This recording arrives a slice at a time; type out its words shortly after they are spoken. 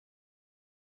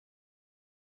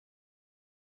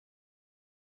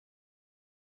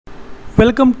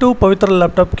Welcome to Pavithra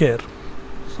Laptop Care.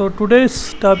 So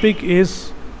today's topic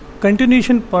is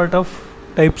continuation part of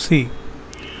type C.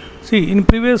 See, in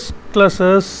previous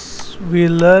classes we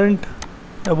learned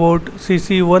about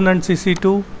CC1 and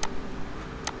CC2,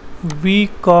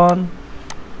 VCon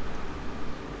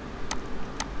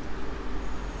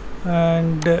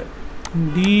and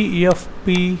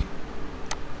DFP,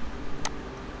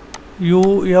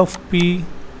 UFP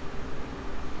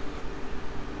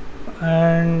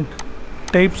and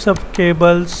types of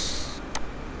cables.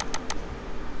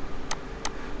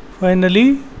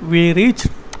 Finally we reached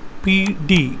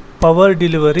PD, power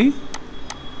delivery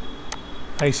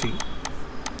IC.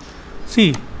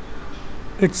 See,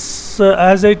 it's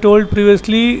as I told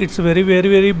previously, it's a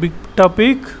very big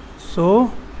topic,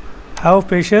 so have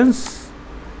patience,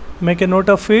 make a note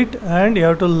of it, and you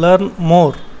have to learn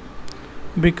more,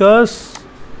 because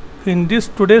in this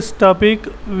today's topic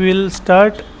we will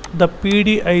start the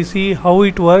PDIC, how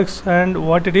it works and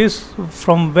what it is,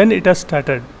 from when it has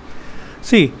started.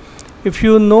 See, if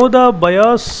you know the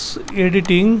BIOS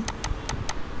editing,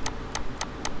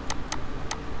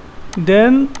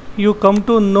 then you come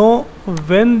to know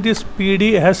when this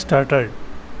PD has started.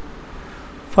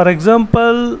 For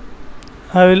example,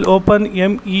 I will open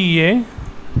MEA,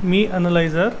 Me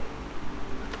Analyzer,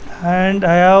 and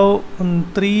I have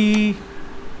 3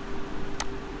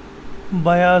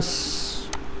 BIOS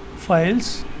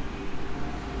files.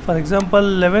 For example,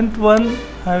 11th one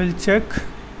I will check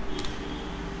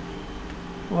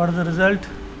what is the result.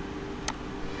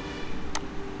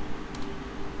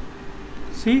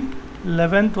 See,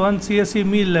 11th one CSE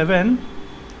Me 11,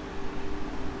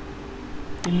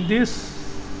 in this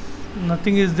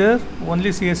nothing is there,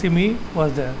 only CSE Me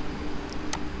was there.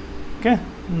 Okay,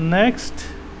 next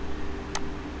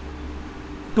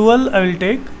 12 I will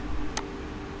take.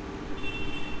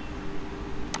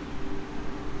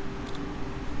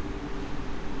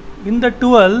 In the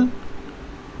 12,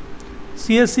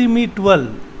 CSE Me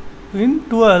 12, in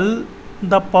 12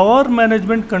 the power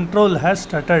management control has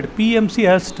started, PMC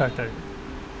has started.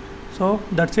 So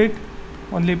that's it,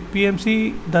 only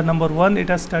PMC, the number 1, it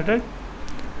has started.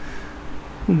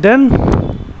 Then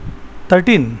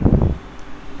 13,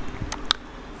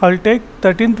 I'll take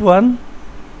 13th one.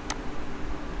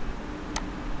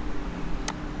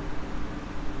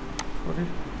 Sorry.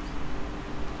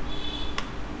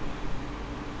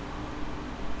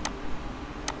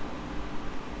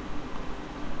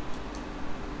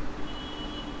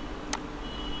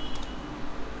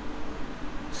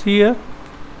 See here,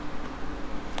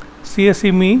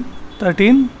 CSE Me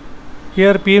 13,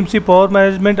 here PMC power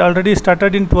management already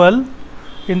started in 12.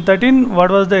 In 13,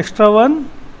 what was the extra one?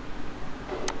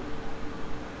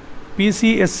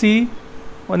 PCSC,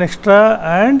 one extra,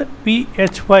 and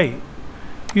PHY,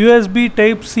 USB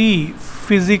type C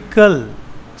physical.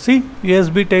 See,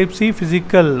 USB type C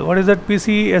physical. What is that?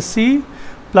 PCSC,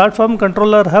 platform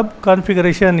controller hub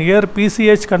configuration. Here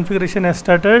PCH configuration has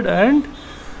started, and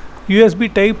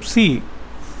USB type C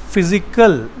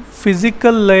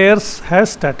physical layers has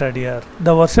started here.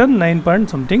 The version 9 point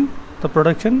something, the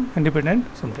production independent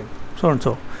something, so and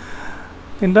so.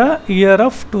 In the year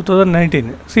of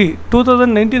 2019, see,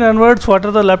 2019 onwards,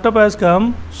 whatever the laptop has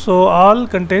come, so all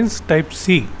contains type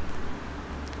C,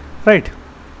 right?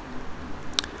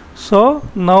 So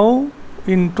now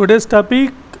in today's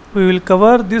topic we will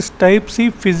cover this type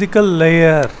C physical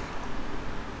layer.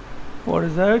 What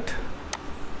is that?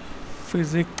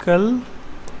 Physical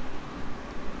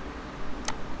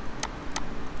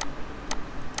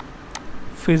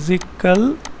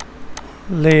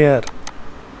layer.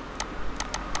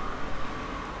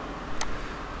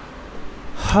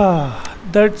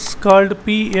 That's called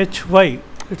PHY.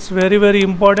 It's very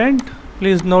important,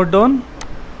 please note down.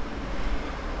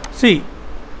 See,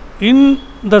 in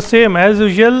the same as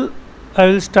usual, I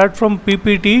will start from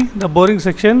PPT, the boring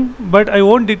section, but I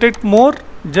won't detect more.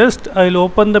 Just I will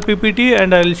open the PPT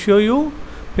and I will show you.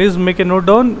 Please make a note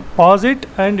down, pause it,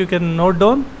 and you can note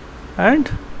down and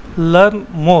learn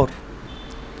more.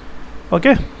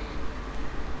 Okay,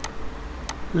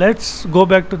 let's go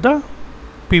back to the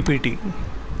PPT.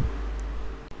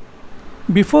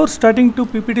 Before starting to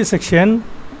PPT section,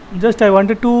 just I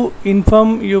wanted to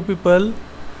inform you people,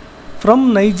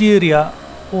 from Nigeria,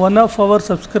 one of our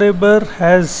subscriber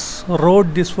has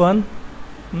wrote this one.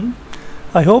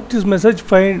 I hope this message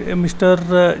find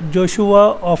Mr.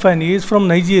 Joshua Often. He is from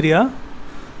Nigeria.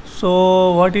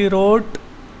 So what he wrote,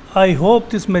 I hope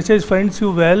this message finds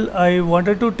you well. I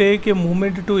wanted to take a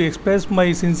moment to express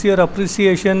my sincere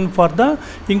appreciation for the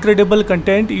incredible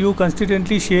content you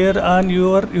consistently share on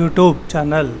your YouTube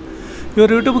channel. Your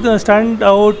YouTube can stand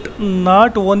out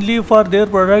not only for their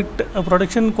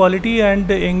production quality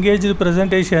and engaged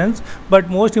presentations, but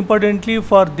most importantly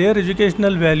for their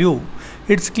educational value.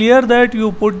 It's clear that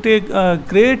you put a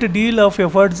great deal of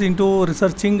efforts into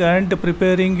researching and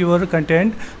preparing your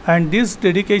content, and this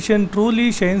dedication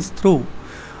truly shines through.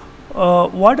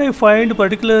 What I find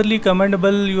particularly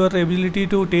commendable your ability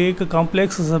to take a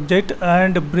complex subject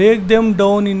and break them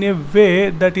down in a way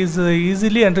that is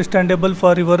easily understandable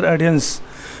for your audience.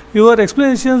 Your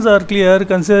explanations are clear,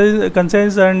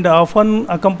 concise and often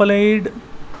accompanied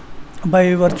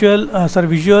by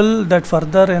visual that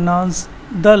further enhance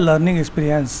the learning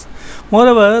experience.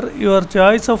 Moreover, your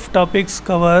choice of topics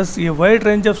covers a wide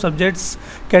range of subjects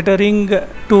catering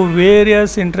to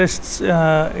various interests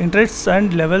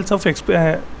and levels of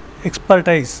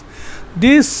expertise.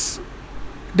 This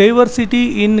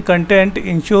diversity in content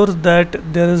ensures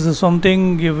that there is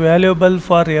something valuable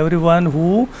for everyone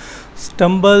who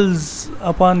stumbles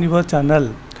upon your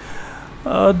channel.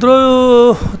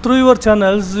 Through your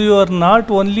channels, you are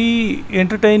not only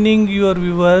entertaining your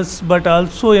viewers but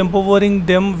also empowering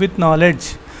them with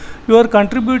knowledge. You are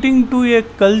contributing to a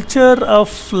culture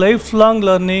of lifelong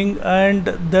learning, and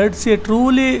that's a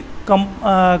truly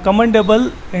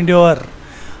commendable endeavor.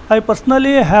 I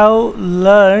personally have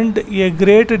learned a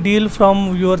great deal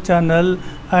from your channel,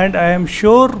 and I am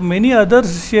sure many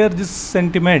others share this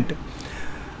sentiment.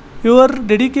 Your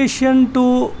dedication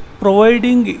to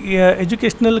providing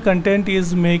educational content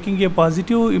is making a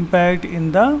positive impact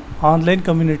in the online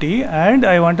community, and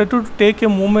I wanted to take a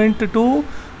moment to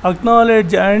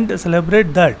acknowledge and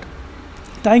celebrate that.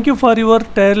 Thank you for your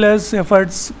tireless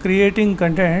efforts creating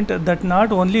content that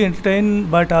not only entertain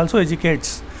but also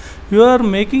educates. You are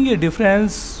making a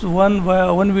difference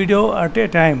one video at a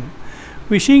time.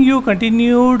 Wishing you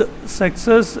continued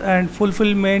success and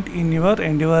fulfillment in your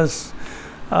endeavors.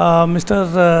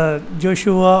 Mr.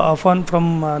 Joshua Afan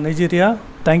from Nigeria.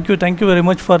 Thank you very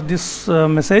much for this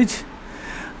message.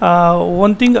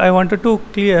 One thing I wanted to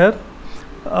clear,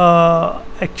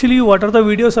 actually what are the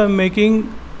videos I am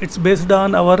making, it's based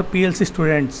on our PLC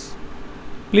students.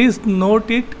 Please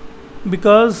note it,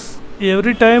 because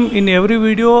every time in every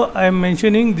video I am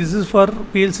mentioning this is for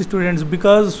PLC students,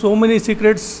 because so many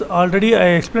secrets already I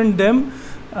explained them.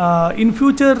 In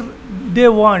future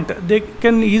they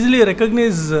can easily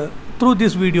recognize through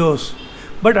these videos,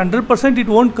 but 100% it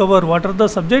won't cover what are the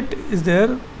subject is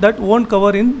there, that won't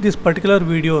cover in this particular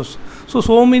videos.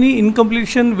 So many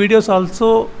incompletion videos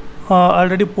also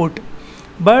already put,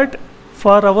 but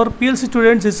for our PLC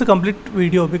students it's a complete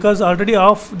video, because already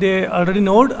they already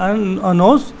know and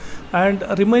knows, and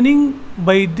remaining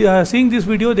by seeing this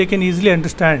video they can easily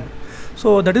understand.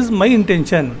 So that is my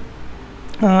intention.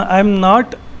 I am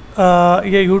not a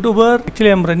YouTuber, actually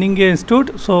I am running a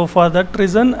institute, so for that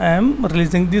reason I am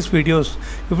releasing these videos.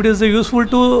 If it is useful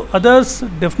to others,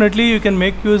 definitely you can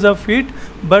make use of it,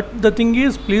 but the thing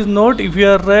is, please note, if you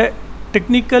are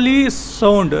technically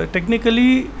sound,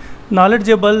 technically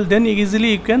knowledgeable, then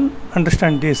easily you can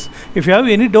understand this. If you have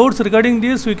any doubts regarding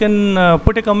this, you can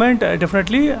put a comment,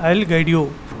 definitely I will guide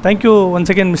you. Thank you once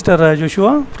again, Mr.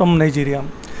 Joshua from Nigeria.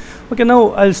 Okay, now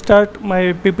I'll start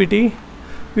my PPT.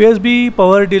 USB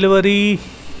power delivery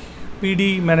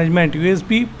PD management,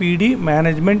 USB PD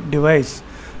management device.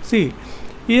 See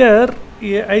here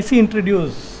IC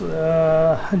introduce,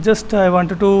 just I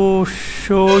wanted to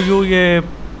show you a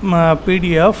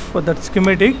PDF, that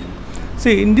schematic.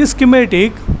 See, in this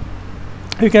schematic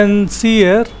you can see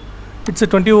here it's a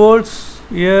 20 volts,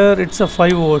 here it's a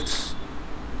 5 volts.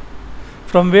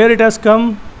 From where it has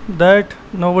come, that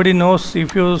nobody knows.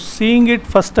 If you're seeing it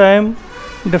first time,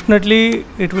 definitely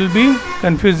it will be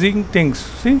confusing things.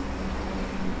 See,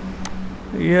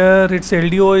 here it's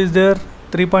LDO is there,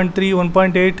 3.3,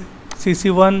 1.8,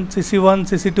 CC1,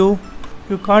 CC2.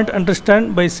 You can't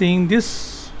understand by seeing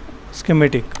this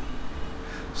schematic.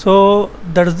 So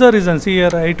that's the reason. See here,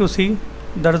 I to C.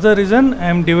 That's the reason I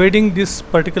am dividing this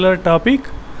particular topic,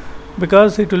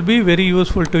 because it will be very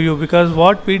useful to you. Because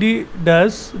what PD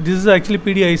does, this is actually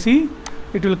PDIC,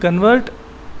 it will convert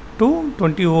to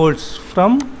 20 volts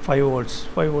from 5 volts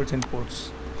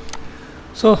inputs.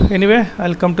 So anyway,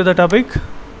 I'll come to the topic.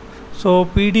 So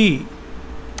PD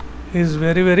is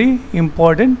very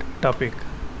important topic.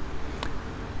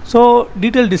 So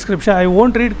detailed description I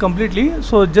won't read completely,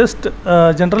 so just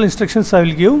general instructions I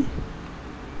will give.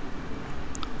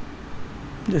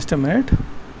 Just a minute.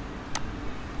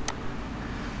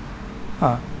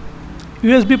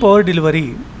 USB power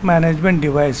delivery management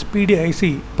device,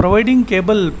 PDIC, providing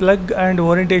cable plug and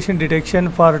orientation detection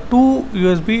for two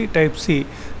USB type C.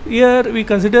 Here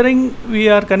we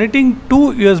are connecting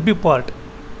two USB port.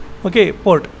 Okay,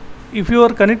 port. If you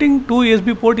are connecting two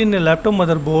USB port in a laptop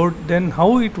motherboard, then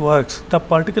how it works? The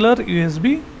particular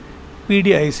USB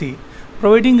PDIC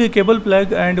providing a cable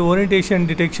plug and orientation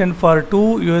detection for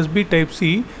two USB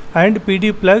Type-C and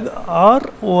PD plug or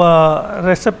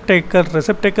receptacle.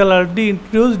 Receptacle already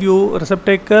introduced you.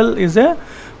 Receptacle is a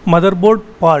motherboard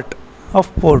part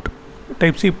of port,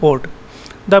 Type-C port.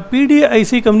 The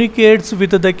PDIC communicates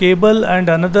with the cable and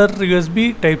another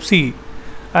USB Type-C,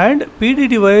 and PD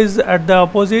device at the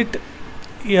opposite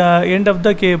end of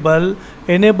the cable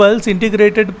enables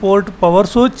integrated port power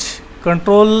switch,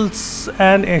 controls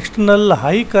an external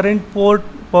high current port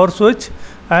power switch,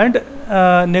 and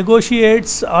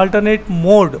negotiates alternate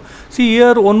mode. See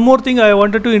here, one more thing I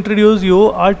wanted to introduce you: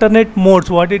 alternate modes.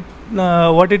 What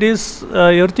it is,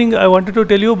 everything I wanted to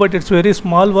tell you, but it's very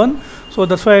small one, so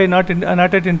that's why I not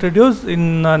yet introduced.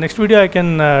 In next video I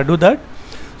can do that.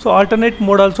 So alternate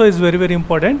mode also is very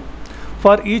important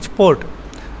for each port.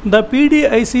 The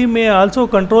PDIC may also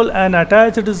control an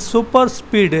attached super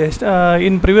speed.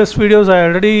 In previous videos I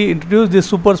already introduced this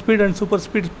super speed and super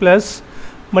speed plus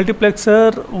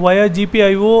multiplexer via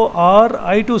GPIO or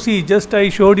I2C. Just I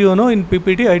showed you, in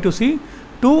PPT I2C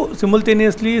to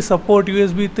simultaneously support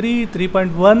USB 3,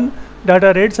 3.1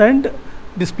 data rates and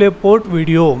display port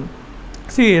video.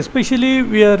 See, especially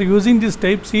we are using this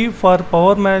Type-C for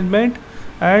power management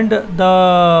and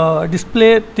the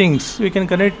display things. We can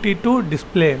connect it to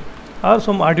display or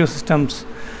some audio systems.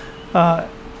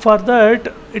 For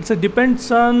that, it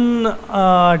depends on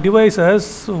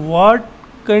devices what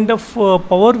kind of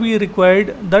power we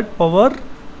required. That power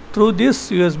through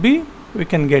this USB we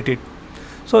can get it.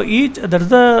 So that's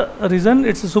the reason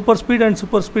it's a super speed and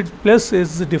super speed plus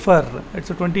is differ. It's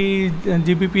a 20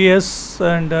 Gbps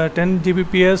and 10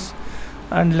 Gbps,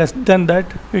 and less than that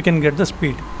we can get the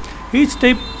speed. Each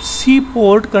Type-C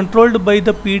port controlled by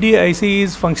the PDIC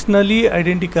is functionally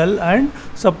identical and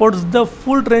supports the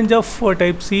full range of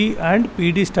Type-C and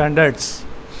PD standards.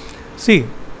 See,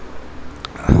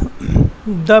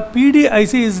 the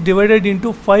PDIC is divided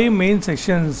into 5 main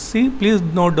sections. See, please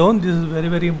note down, this is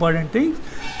very important thing.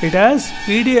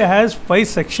 PD has 5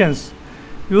 sections.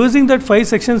 Using that 5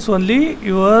 sections only,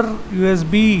 your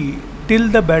USB till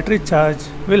the battery charge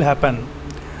will happen.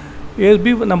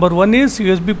 USB number 1 is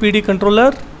USB PD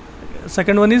controller.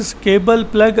 Second one is cable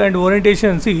plug and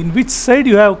orientation. See, in which side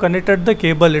you have connected the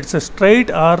cable, it's a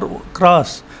straight or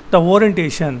cross, the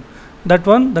orientation. That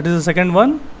is the second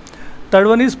one. Third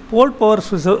one is port power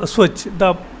switch,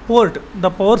 the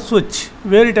power switch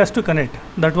where it has to connect.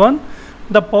 That one.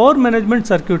 The power management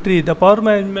circuitry, the power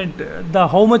management,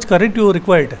 how much current you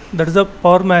required, that is the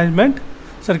power management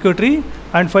circuitry.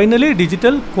 And finally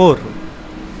digital core.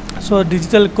 So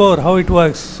digital core, how it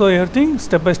works. So everything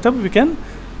step by step we can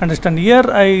understand. Here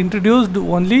I introduced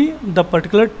only the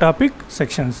particular topic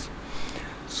sections.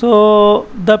 So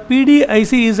the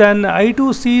PDIC is an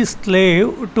I2C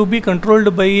slave to be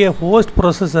controlled by a host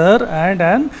processor and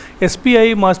an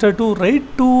SPI master to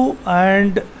write to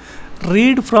and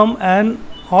read from an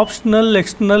optional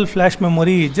external flash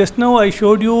memory. Just now I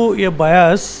showed you a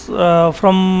BIOS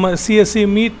from CSE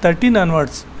Me 13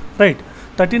 onwards, right?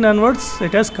 13 onwards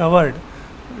it has covered.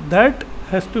 That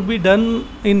has to be done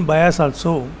in BIOS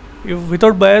also. If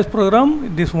without BIOS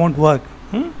program this won't work.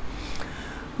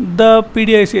 The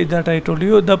PDIC that I told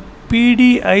you, the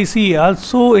PDIC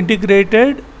also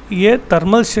integrated a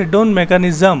thermal shutdown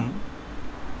mechanism.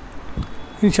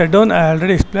 In shutdown I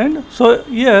already explained. So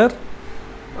here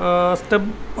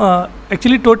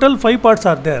actually total 5 parts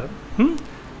are there.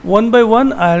 One by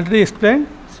one I already explained.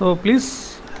 So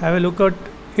please have a look at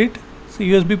it. So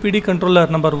USB PD controller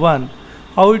number 1.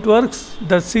 How it works?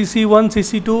 The CC1,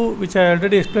 CC2 which I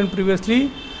already explained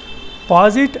previously.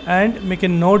 Pause it and make a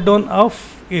note down of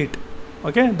it.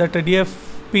 Okay, that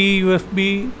DFP,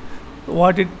 UFB,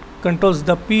 what it controls,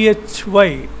 the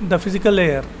PHY, the physical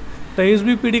layer. The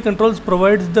USB PD controls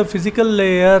provides the physical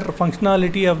layer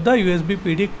functionality of the USB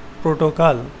PD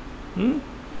protocol.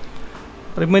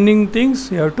 Remaining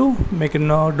things you have to make a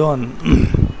note down.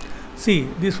 See,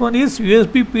 this one is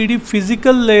USB PD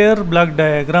physical layer block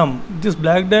diagram. This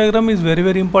block diagram is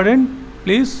very important.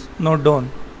 Please note down.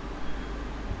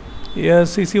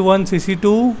 Yes, CC1,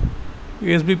 CC2,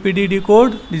 USB PD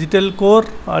decode, digital core,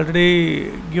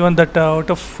 already given that out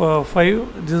of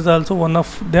 5. This is also one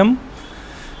of them.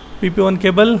 PP1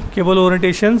 cable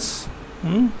orientations.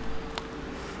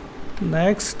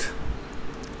 Next,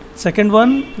 second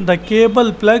one, the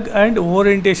cable plug and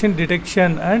orientation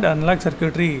detection and unlock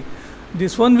circuitry.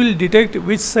 This one will detect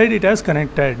which side it has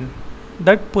connected.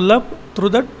 That pull up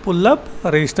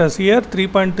resistors. Here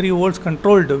 3.3 volts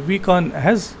controlled VCON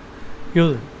has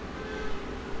used.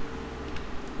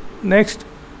 Next,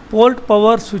 port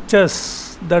power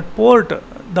switches. The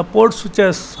port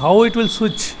switches, how it will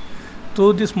switch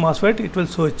to this MOSFET, it will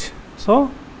switch.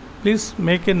 So please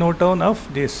make a note down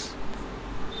of this.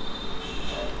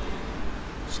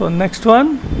 So next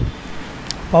one,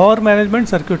 power management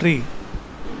circuitry.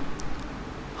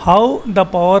 How the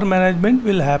power management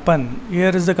will happen.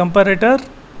 Here is the comparator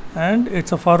and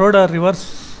it's a forward or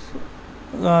reverse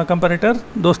comparator.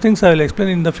 Those things I will explain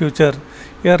in the future.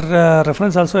 Here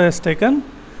reference also has taken.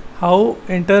 How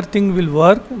entire thing will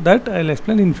work, that I will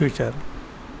explain in future.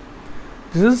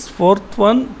 This is fourth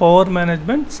one, power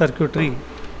management circuitry.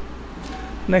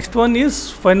 Next one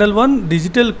is final one,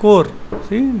 digital core.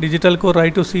 See, digital core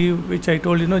I2C, which I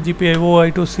told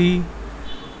GPIO, I2C,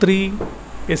 3,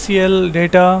 SEL,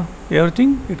 data,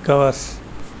 everything it covers.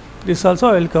 This also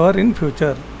I will cover in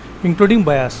future, including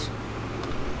BIOS.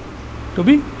 To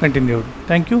be continued.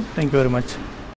 Thank you very much.